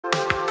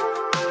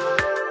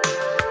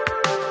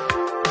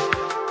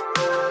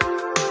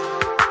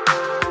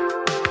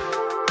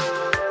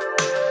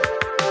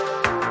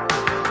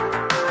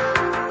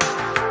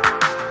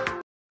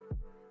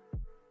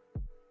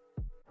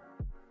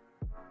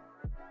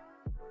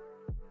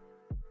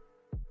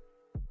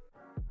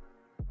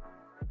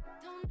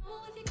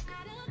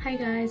Hi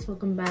guys,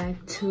 welcome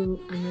back to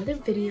another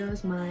video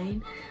of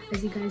mine.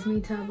 As you guys may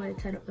tell by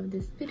the title of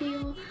this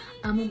video,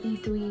 I'm gonna be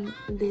doing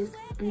this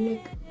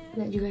look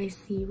that you guys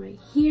see right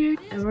here.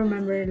 I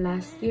remember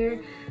last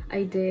year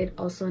I did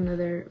also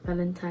another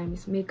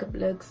Valentine's makeup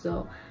look,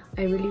 so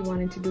I really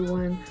wanted to do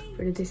one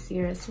for this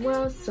year as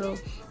well. So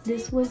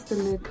this was the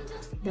look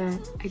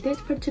that I did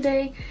for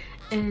today,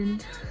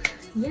 and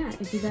yeah,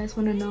 if you guys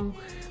want to know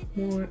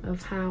more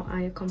of how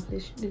I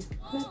accomplished this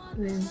look,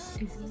 then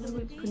I'm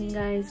gonna be putting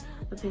guys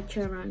a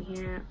picture around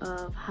here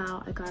of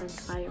how I got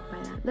inspired by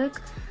that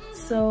look.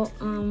 So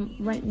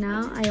right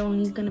now I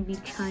only gonna be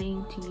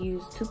trying to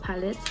use two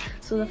palettes.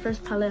 So the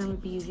first palette I'm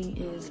gonna be using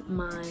is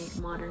my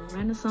Modern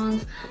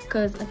Renaissance,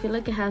 because I feel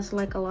like it has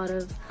like a lot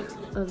of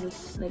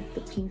like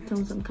the pink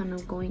tones I'm kind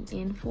of going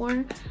in for.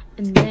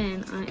 And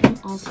then I am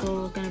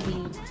also gonna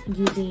be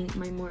using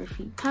my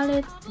Morphe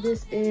palette.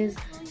 This is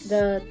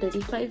the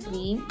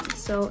 35V,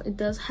 so it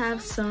does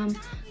have some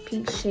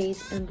pink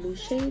shades and blue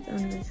shades. I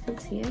don't know if you can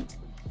see it.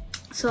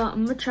 So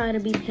I'm gonna try to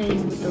be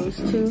playing with those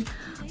two.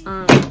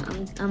 I'm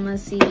gonna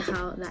see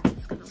how that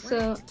is gonna work.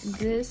 So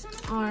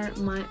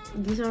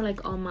these are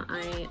like all my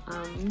eye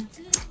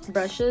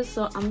brushes.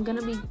 So I'm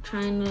gonna be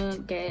trying to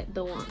get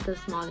the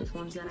smallest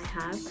ones that I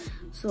have,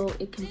 so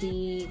it can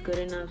be good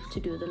enough to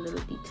do the little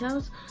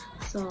details.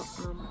 So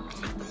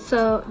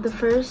the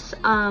first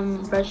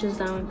brushes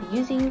that I'm gonna be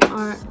using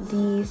are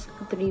these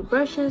three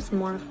brushes.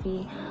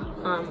 Morphe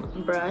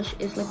brush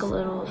is like a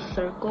little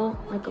circle,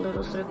 like a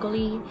little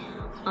circle-y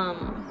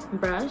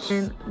brush.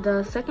 And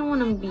the second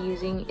one I'm gonna be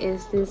using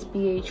is this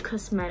BH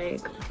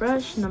Cosmetic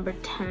brush number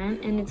 10,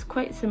 and it's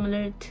quite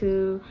similar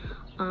to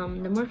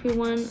the Morphe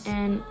one,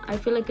 and I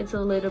feel like it's a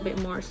little bit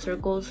more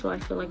circled, so I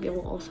feel like it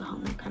will also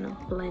help me kind of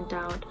blend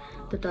out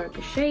the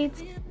darker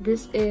shades.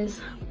 This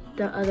is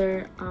the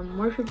other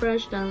Morphe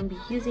brush that I'm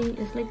gonna be using.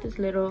 It's like this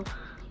little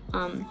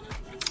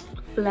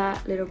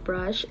flat little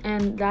brush,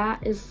 and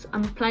that is,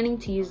 I'm planning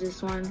to use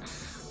this one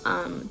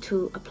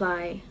to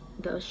apply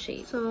the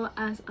shade. So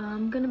as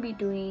I'm gonna be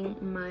doing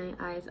my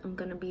eyes, I'm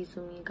gonna be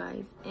zooming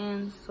guys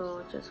in,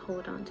 so just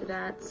hold on to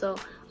that. So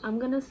I'm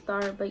gonna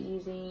start by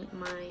using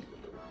my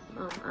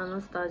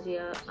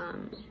Anastasia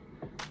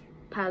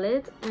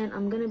palette, and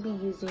I'm gonna be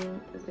using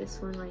this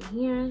one right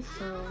here.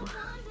 So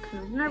I'm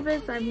kind of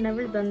nervous, I've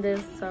never done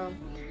this, so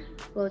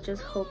we'll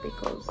just hope it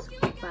goes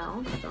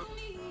well. So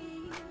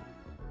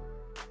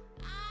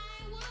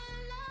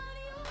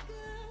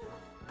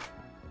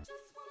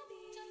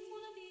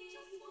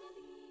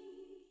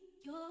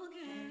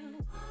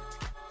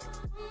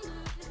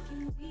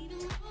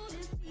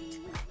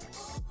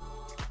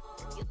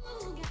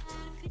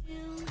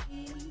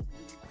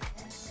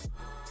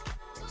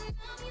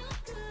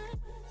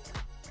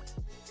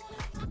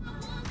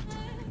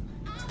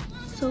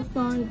so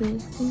far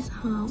this is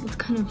how it's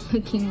kind of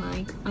looking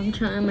like. I'm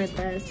trying my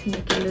best to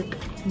make it look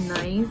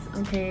nice.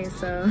 Okay,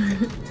 so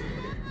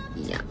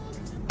yeah.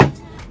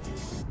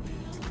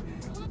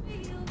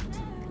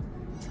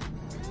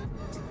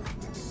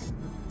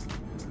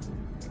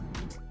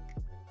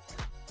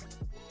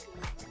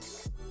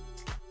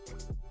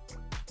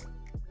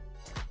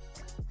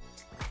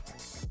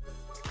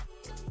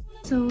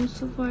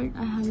 So far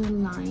I have the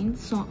line,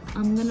 so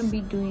I'm gonna be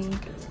doing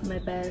my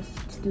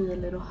best to do the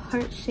little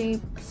heart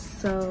shape,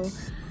 so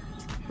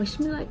wish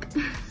me luck.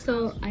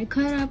 So I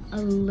cut up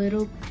a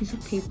little piece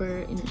of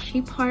paper in a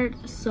shape heart,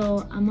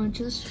 so I'm gonna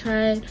just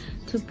try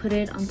to put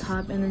it on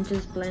top and then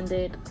just blend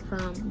it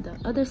from the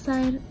other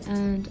side.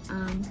 And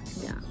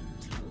yeah,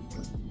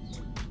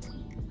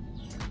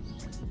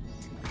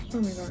 oh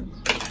my god.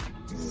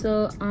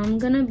 So I'm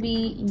gonna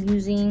be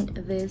using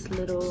this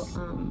little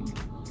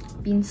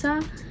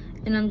pinza,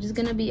 and I'm just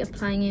gonna be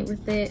applying it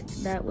with it,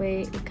 that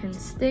way it can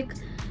stick.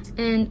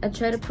 And I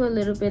try to put a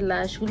little bit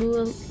lash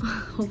glue,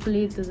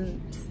 hopefully it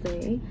doesn't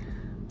stay.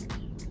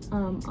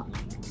 I'm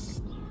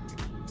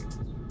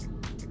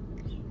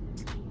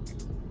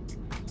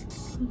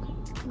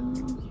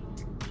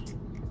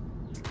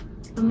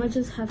gonna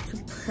just have to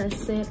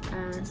press it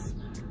as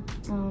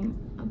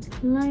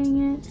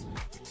applying it.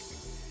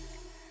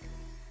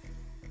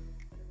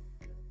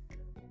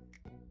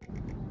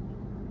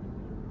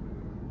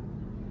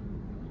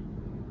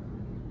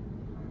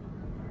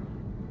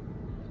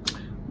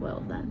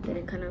 Well, that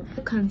didn't kind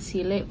of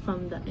conceal it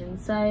from the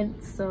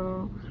inside,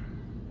 so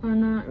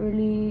I'm not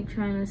really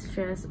trying to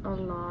stress a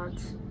lot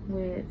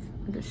with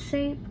the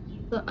shape.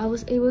 So I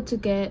was able to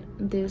get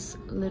this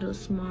little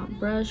small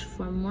brush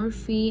from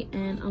Morphe,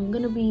 and I'm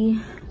gonna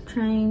be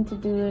trying to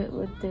do it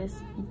with this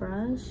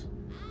brush.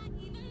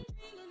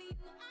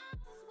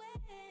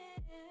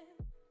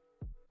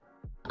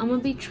 I'm gonna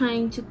be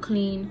trying to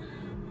clean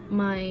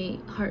my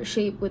heart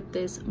shape with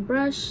this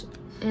brush,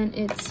 and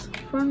it's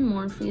from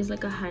Morphe. It's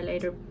like a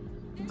highlighter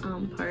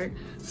part,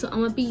 so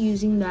I'm gonna be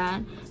using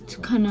that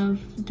to kind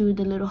of do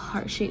the little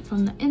heart shape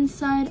from the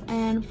inside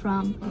and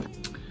from.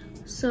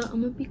 So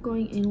I'm gonna be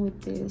going in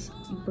with this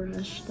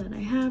brush that I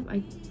have.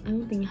 I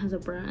don't think it has a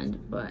brand,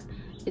 but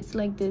it's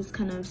like this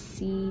kind of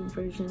C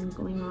version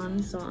going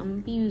on, so I'm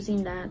gonna be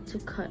using that to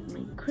cut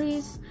my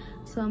crease.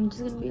 So I'm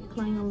just gonna be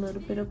applying a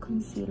little bit of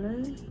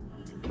concealer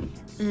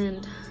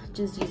and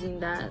just using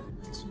that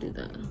to do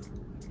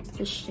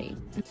the shape.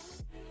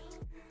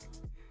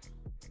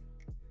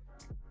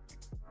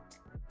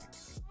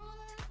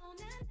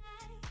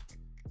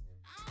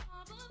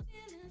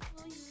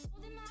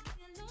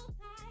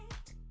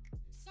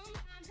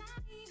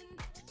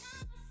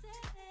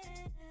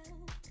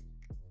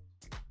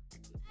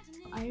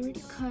 I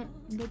already cut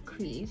the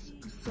crease,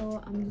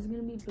 so I'm just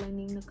gonna be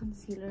blending the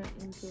concealer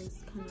and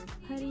just kind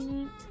of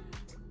patting it.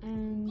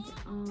 And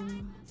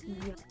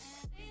yeah.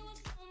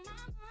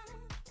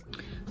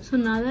 So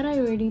now that I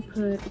already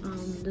put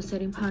the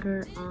setting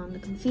powder on the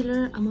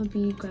concealer, I'm gonna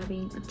be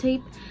grabbing a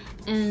tape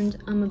and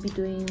I'm gonna be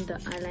doing the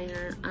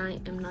eyeliner. I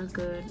am not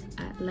good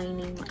at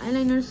lining my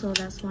eyeliner, so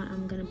that's why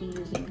I'm gonna be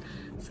using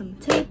some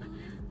tape.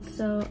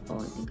 So, oh,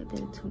 I think I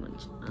did it too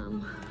much.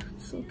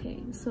 It's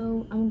okay.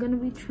 So I'm gonna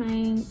be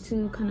trying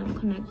to kind of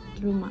connect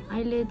through my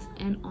eyelids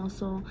and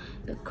also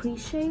the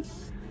crease shape.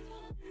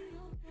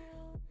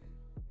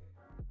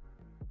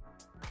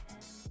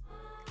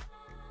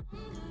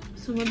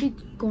 So I'm gonna be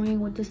going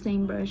with the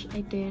same brush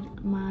I did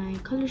my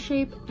color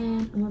shape,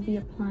 and I'm gonna be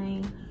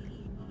applying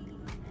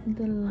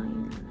the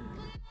liner.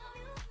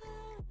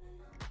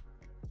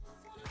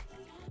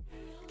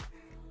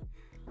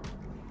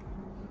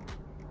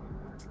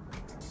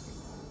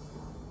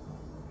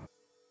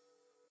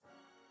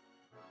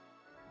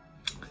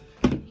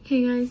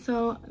 Okay guys,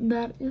 so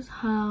that is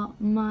how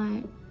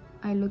my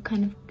eye look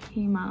kind of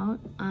came out.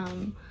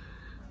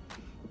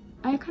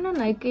 I kind of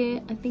like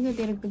it. I think I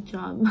did a good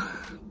job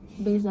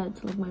based on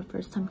it's like my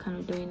first time kind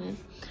of doing it.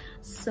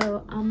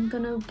 So I'm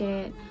gonna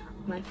get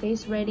my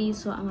face ready,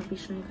 so I'm gonna be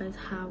showing you guys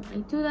how I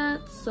do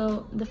that.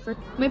 So the first,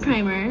 my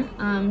primer,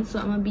 so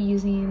I'm gonna be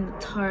using the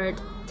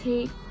Tarte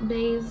tape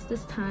base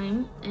this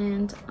time,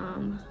 and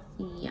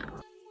yeah,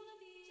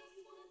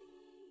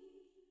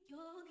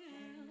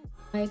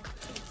 like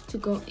to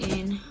go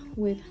in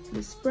with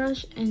this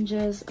brush and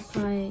just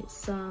apply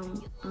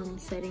some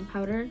setting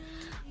powder.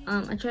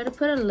 I try to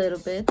put a little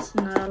bit,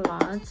 not a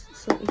lot,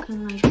 so it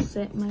can like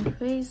set my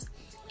face,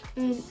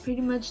 and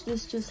pretty much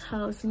this just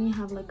helps me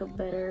have like a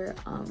better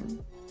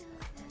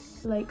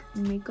like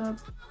makeup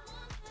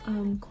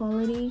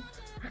quality.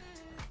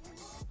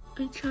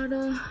 I try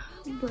to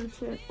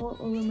brush it all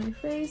over my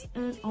face,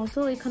 and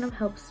also it kind of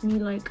helps me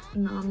like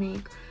not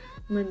make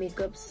my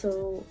makeup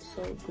so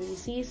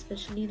greasy,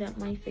 especially that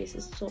my face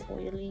is so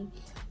oily.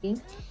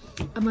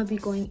 I'm gonna be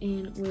going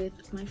in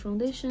with my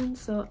foundation,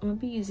 so I'm gonna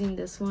be using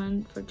this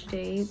one for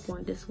today,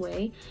 Born This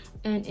Way,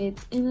 and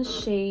it's in the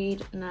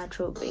shade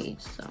Natural Beige.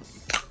 So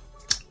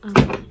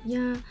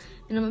yeah,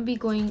 and I'm gonna be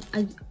going,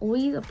 I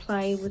always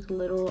apply with a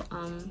little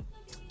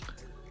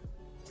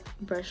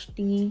brush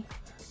thingy,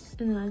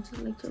 and then I just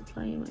like to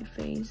apply in my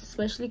face,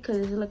 especially because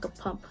it's like a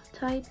pump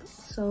type,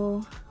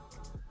 so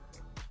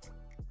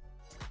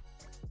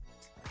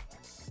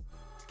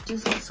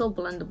just so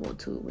blendable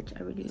too, which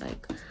I really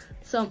like.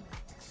 So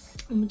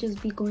I'm gonna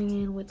just be going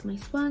in with my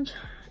sponge,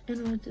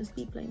 and I'll just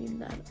be blending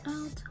that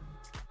out.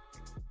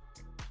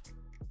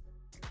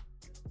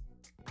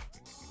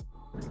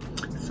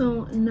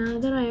 So now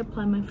that I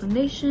apply my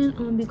foundation,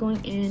 I'm gonna be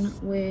going in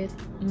with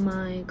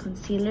my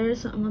concealer.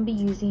 So I'm gonna be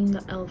using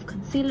the e.l.f.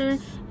 concealer,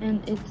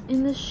 and it's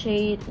in the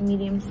shade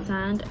Medium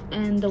Sand.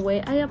 And the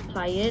way I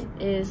apply it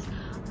is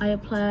I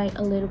apply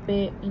a little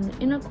bit in the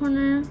inner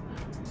corner,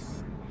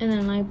 and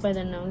then like by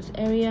the nose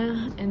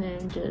area, and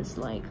then just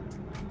like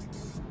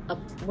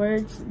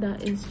upwards.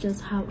 That is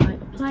just how I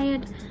apply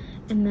it,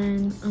 and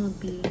then I'll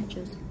be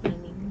just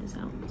blending this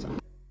out.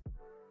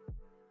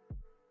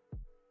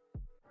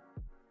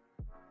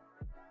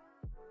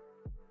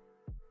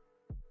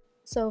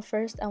 So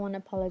first I want to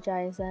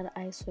apologize that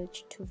I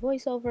switched to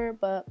voiceover,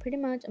 but pretty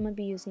much I'm gonna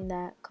be using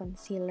that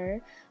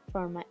concealer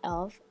from my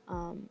e.l.f.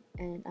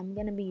 And I'm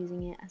gonna be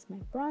using it as my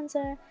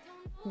bronzer,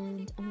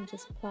 and I'm gonna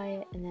just apply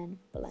it and then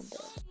blend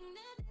it.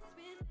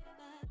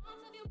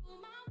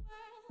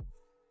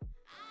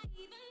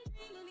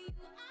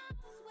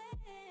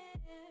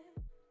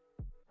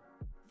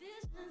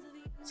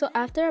 So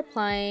after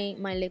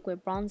applying my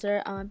liquid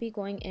bronzer, I'm gonna be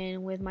going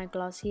in with my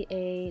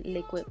Glossier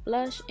liquid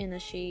blush in the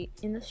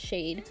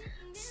shade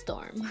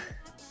Storm.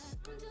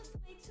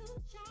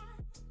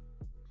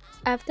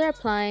 After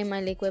applying my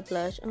liquid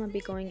blush, I'm gonna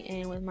be going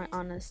in with my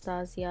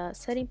Anastasia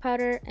setting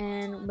powder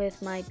and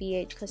with my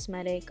BH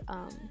Cosmetic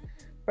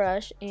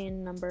brush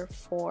in number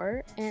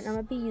 4, and I'm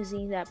gonna be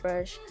using that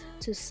brush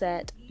to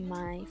set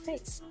my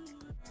face.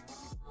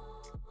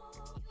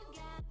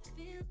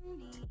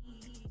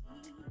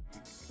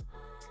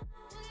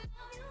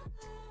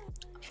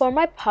 For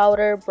my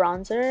powder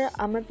bronzer,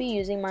 I'm gonna be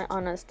using my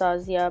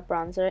Anastasia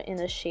bronzer in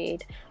the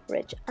shade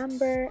Rich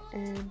Amber,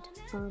 and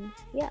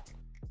yeah.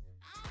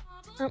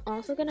 I'm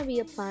also gonna be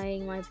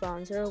applying my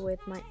bronzer with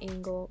my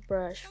angle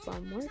brush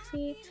from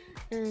Morphe,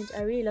 and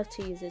I really love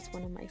to use it. It's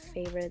one of my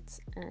favorites,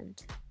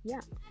 and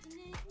yeah.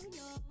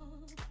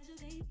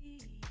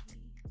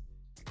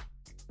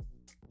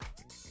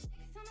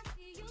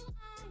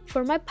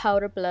 For my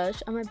powder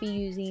blush, I'm going to be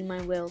using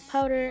my Whale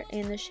powder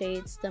in the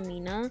shade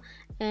Stamina,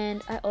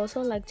 and I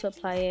also like to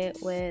apply it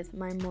with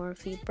my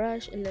Morphe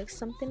brush. It looks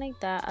something like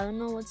that. I don't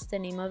know what's the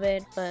name of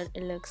it, but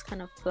it looks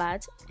kind of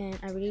flat, and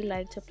I really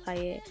like to apply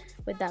it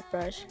with that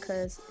brush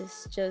because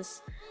it's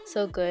just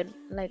so good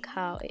like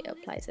how it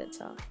applies it.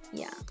 So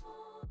yeah.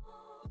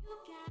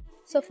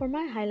 So for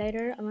my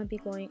highlighter, I'm going to be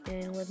going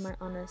in with my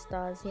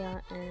Anastasia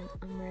and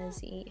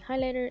Amrezy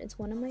highlighter. It's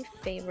one of my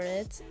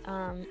favorites.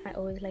 I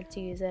always like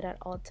to use it at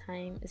all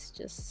time. It's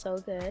just so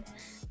good.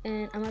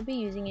 And I'm going to be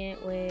using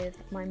it with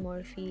my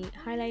Morphe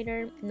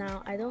highlighter.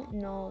 Now, I don't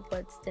know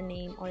what's the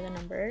name or the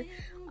number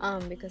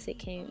because it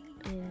came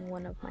in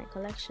one of my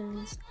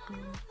collections.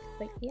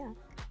 But yeah.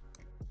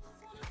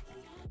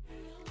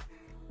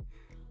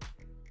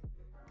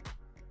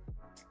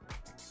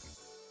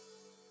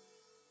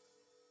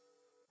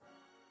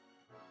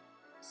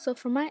 So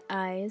for my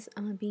eyes,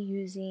 I'm going to be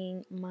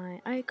using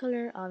my eye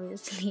color,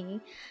 obviously,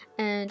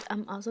 and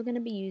I'm also going to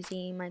be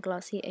using my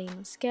Glossy A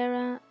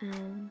mascara,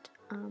 and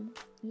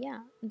yeah,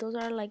 those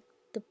are like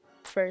the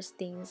first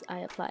things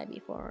I apply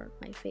before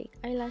my fake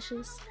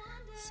eyelashes,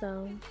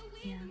 so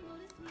yeah.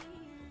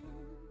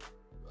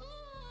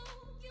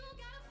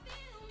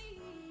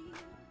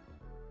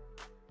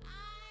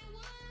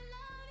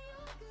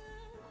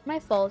 My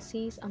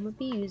falsies, I'm going to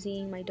be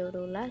using my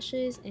Dodo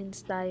lashes in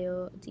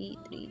style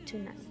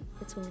D329.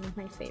 It's one of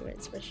my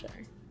favorites for sure.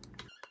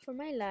 For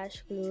my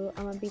lash glue,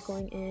 I'm going to be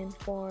going in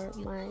for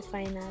my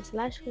Fine Ass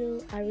Lash Glue.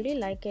 I really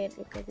like it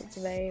because it's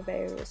very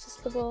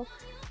resistible,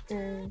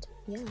 and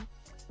yeah.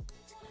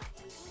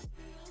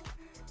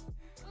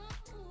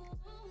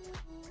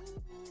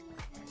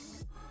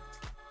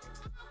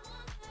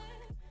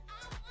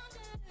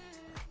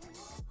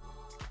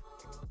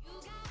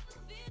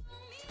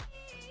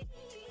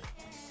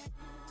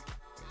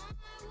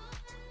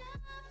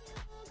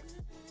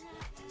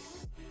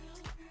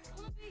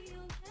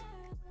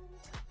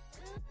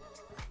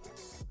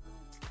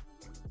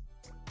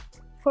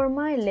 For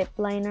my lip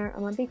liner, I'm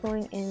going to be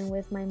going in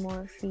with my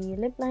Morphe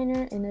lip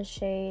liner in the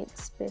shade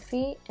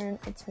Spiffy, and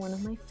it's one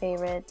of my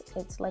favorites.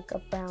 It's like a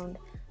brown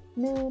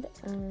nude,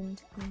 and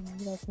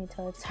you guys may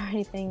tell it's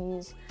already being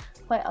used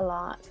quite a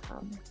lot,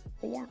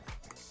 but yeah.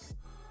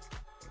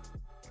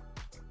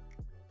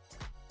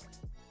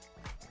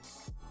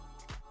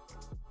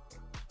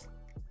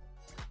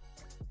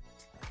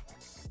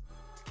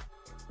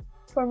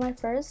 For my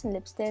first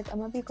lipstick, I'm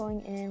going to be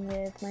going in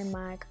with my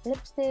MAC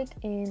lipstick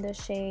in the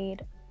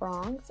shade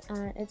Bronx,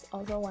 and it's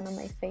also one of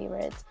my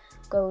favorites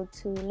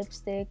go-to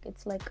lipstick.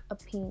 It's like a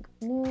pink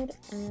nude,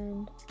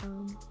 and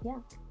yeah.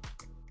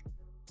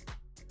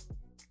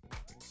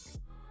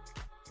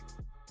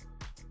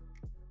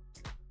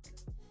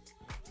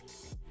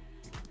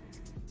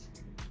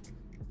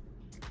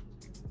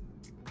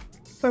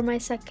 For my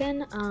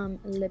second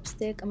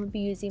lipstick, I'm going to be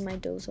using my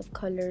Dose of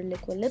Color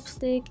liquid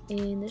lipstick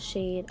in the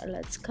shade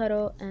Let's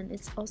Cuddle, and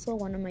it's also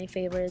one of my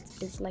favorites.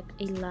 It's like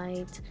a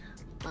light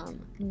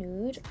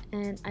nude,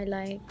 and I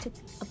like to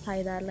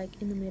apply that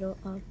like in the middle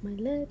of my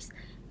lips,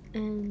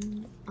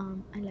 and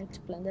I like to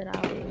blend it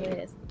out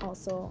with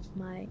also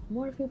my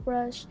Morphe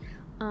brush.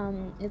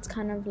 It's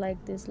kind of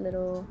like this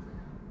little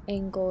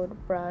angled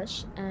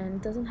brush, and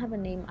it doesn't have a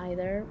name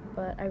either,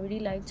 but I really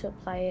like to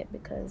apply it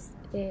because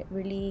it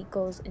really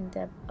goes in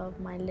depth of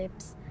my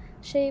lips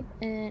shape,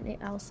 and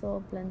it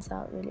also blends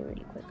out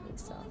really quickly,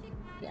 so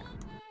yeah.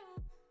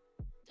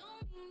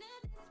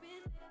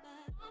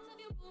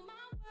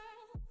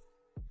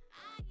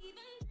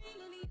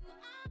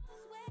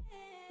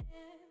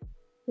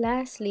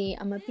 Lastly,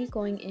 I'm gonna be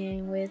going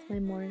in with my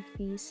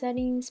Morphe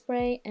setting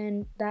spray,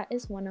 and that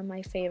is one of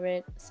my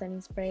favorite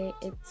setting spray.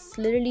 It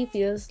literally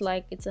feels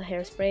like it's a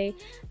hairspray,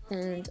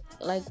 and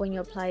like when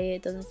you apply it,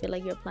 it doesn't feel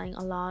like you're applying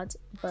a lot,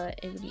 but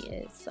it really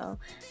is. So,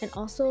 and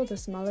also the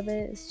smell of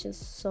it is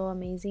just so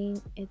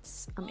amazing.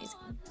 It's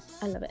amazing.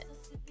 I love it.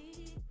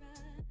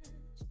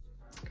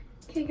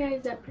 Okay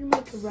guys, that pretty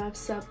much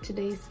wraps up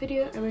today's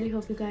video. I really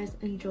hope you guys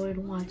enjoyed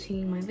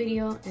watching my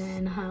video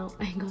and how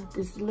I got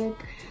this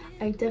look.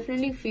 I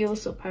definitely feel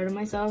so proud of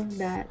myself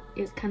that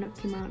it kind of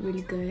came out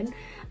really good.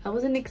 I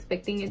wasn't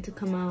expecting it to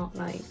come out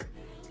like,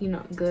 you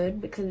know,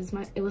 good, because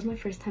it was my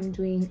first time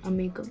doing a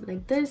makeup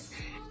like this,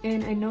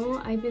 and I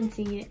know I've been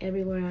seeing it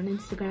everywhere on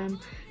Instagram,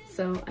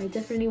 so I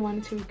definitely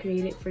wanted to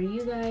recreate it for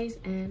you guys,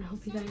 and I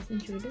hope you guys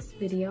enjoyed this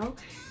video.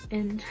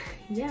 And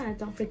yeah,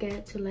 don't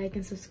forget to like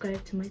and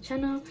subscribe to my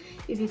channel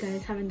if you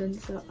guys haven't done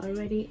so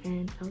already,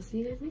 and I'll see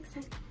you guys next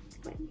time.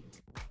 Bye.